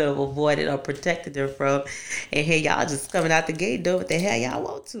probably could have avoided or protected them from, and here y'all just coming out the gate doing what the hell y'all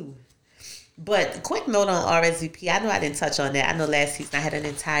want to. But quick note on RSVP. I know I didn't touch on that. I know last season I had an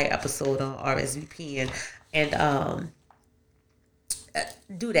entire episode on RSVP, and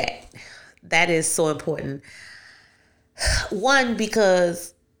do that. That is so important. One,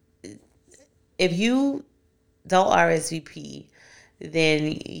 because if you don't RSVP,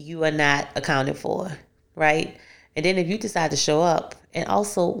 then you are not accounted for, right? And then if you decide to show up, and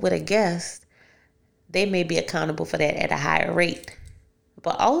also with a guest, they may be accountable for that at a higher rate.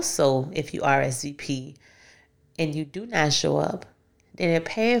 But also, if you RSVP and you do not show up, then they're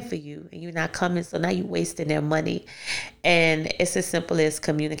paying for you and you're not coming. So now you're wasting their money. And it's as simple as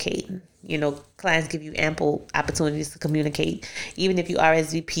communicating. Clients give you ample opportunities to communicate. Even if you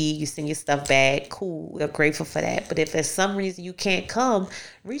RSVP, you send your stuff back, cool, we're grateful for that. But if there's some reason you can't come,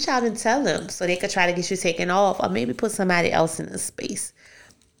 reach out and tell them so they could try to get you taken off, or maybe put somebody else in the space.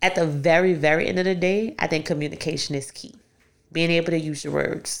 At the very, very end of the day, I think communication is key. Being able to use your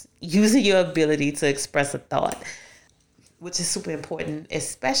words, using your ability to express a thought, which is super important,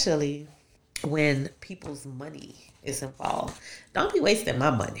 especially when people's money is involved. Don't be wasting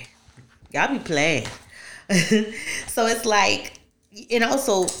my money. Y'all be playing. So it's like, and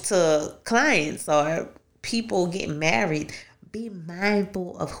also to clients or people getting married, be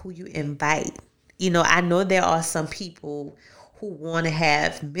mindful of who you invite. I know there are some people who want to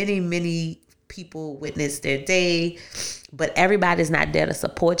have many, many people witness their day, but everybody's not there to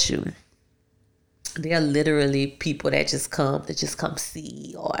support you. There are literally people that just come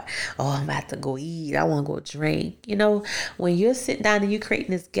see, or, I'm about to go eat, I want to go drink. When you're sitting down and you're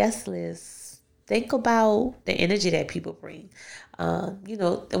creating this guest list, think about the energy that people bring. When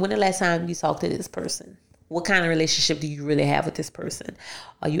the last time you talked to this person? What kind of relationship do you really have with this person?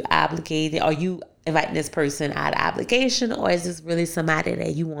 Are you obligated? Are you inviting this person out of obligation, or is this really somebody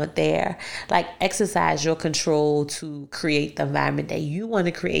that you want there? Like, exercise your control to create the environment that you want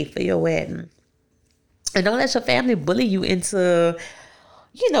to create for your wedding. And don't let your family bully you into,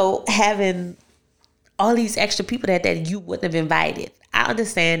 having all these extra people that you wouldn't have invited. I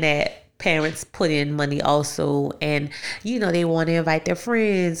understand that parents put in money also, and they want to invite their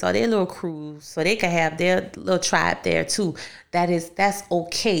friends or their little crews so they can have their little tribe there too. That's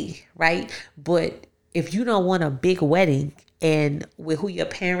okay, right? But if you don't want a big wedding, and with who your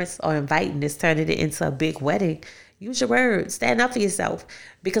parents are inviting is turning it into a big wedding, use your words. Stand up for yourself.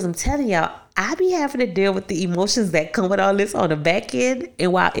 Because I'm telling y'all, I be having to deal with the emotions that come with all this on the back end.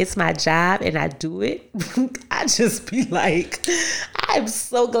 And while it's my job and I do it, I just be like, I'm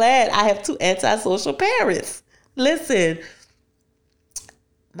so glad I have two antisocial parents. Listen,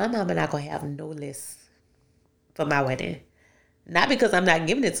 my mama not going to have no list for my wedding. Not because I'm not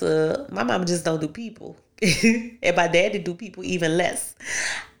giving it to her. My mama just don't do people. And my daddy do people even less.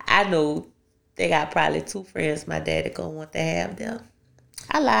 I know they got probably two friends my daddy gonna want to have them.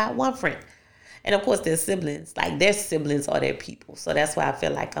 I lied, one friend. And of course, their siblings. Like, their siblings are their people. So that's why I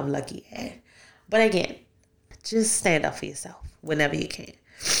feel like I'm lucky at. But again, just stand up for yourself whenever you can.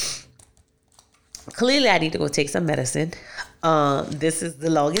 Clearly, I need to go take some medicine. This is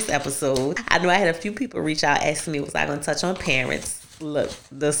the longest episode. I know I had a few people reach out asking me, was I going to touch on parents? Look,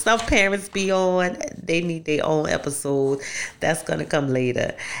 the stuff parents be on, they need their own episode. That's going to come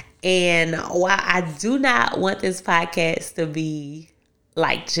later. And while I do not want this podcast to be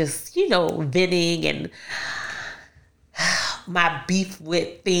like just, venting and my beef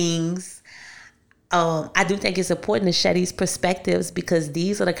with things, I do think it's important to share these perspectives, because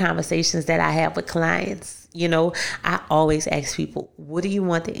these are the conversations that I have with clients. I always ask people, what do you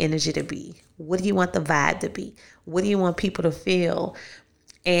want the energy to be? What do you want the vibe to be? What do you want people to feel?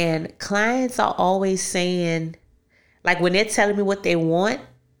 And clients are always saying, like, when they're telling me what they want,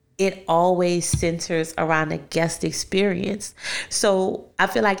 it always centers around the guest experience. So I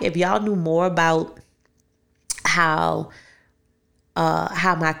feel like if y'all knew more about how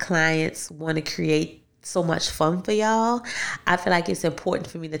my clients want to create so much fun for y'all, I feel like it's important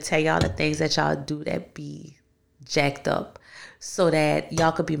for me to tell y'all the things that y'all do that be jacked up, so that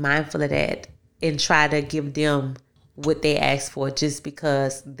y'all could be mindful of that and try to give them what they ask for, just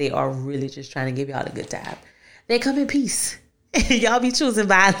because they are really just trying to give y'all a good time. They come in peace. Y'all be choosing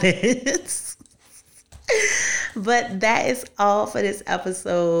violence. But that is all for this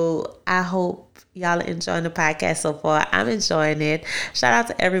episode. I hope y'all are enjoying the podcast so far. I'm enjoying it. Shout out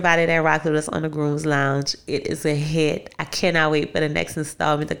to everybody that rocked with us on the Groom's Lounge. It is a hit. I cannot wait for the next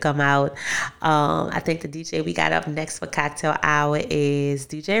installment to come out. I think the DJ we got up next for Cocktail Hour is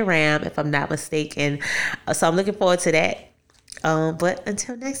DJ Ram, if I'm not mistaken. So I'm looking forward to that. But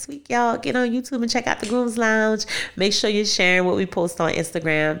until next week, y'all, get on YouTube and check out the Groom's Lounge. Make sure you're sharing what we post on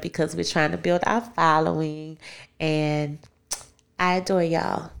Instagram, because we're trying to build our following. And I adore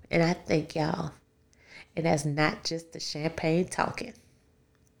y'all, and I thank y'all. And that's not just the champagne talking.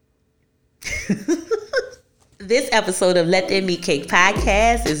 This episode of Let Them Meet Cake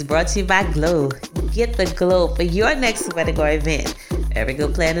podcast is brought to you by Glow. Get the glow for your next wedding or event. Every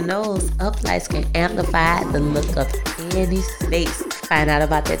good planner knows uplights can amplify the look of any space. Find out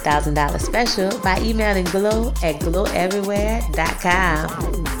about that $1,000 special by emailing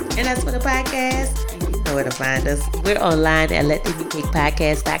glow@gloweverywhere.com. And that's for the podcast. know where to find us. We're online at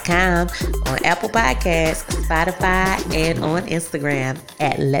LetThemEatCakePodcast.com, on Apple Podcasts, Spotify, and on Instagram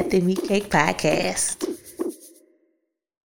at Let Them Eat Cake Podcast.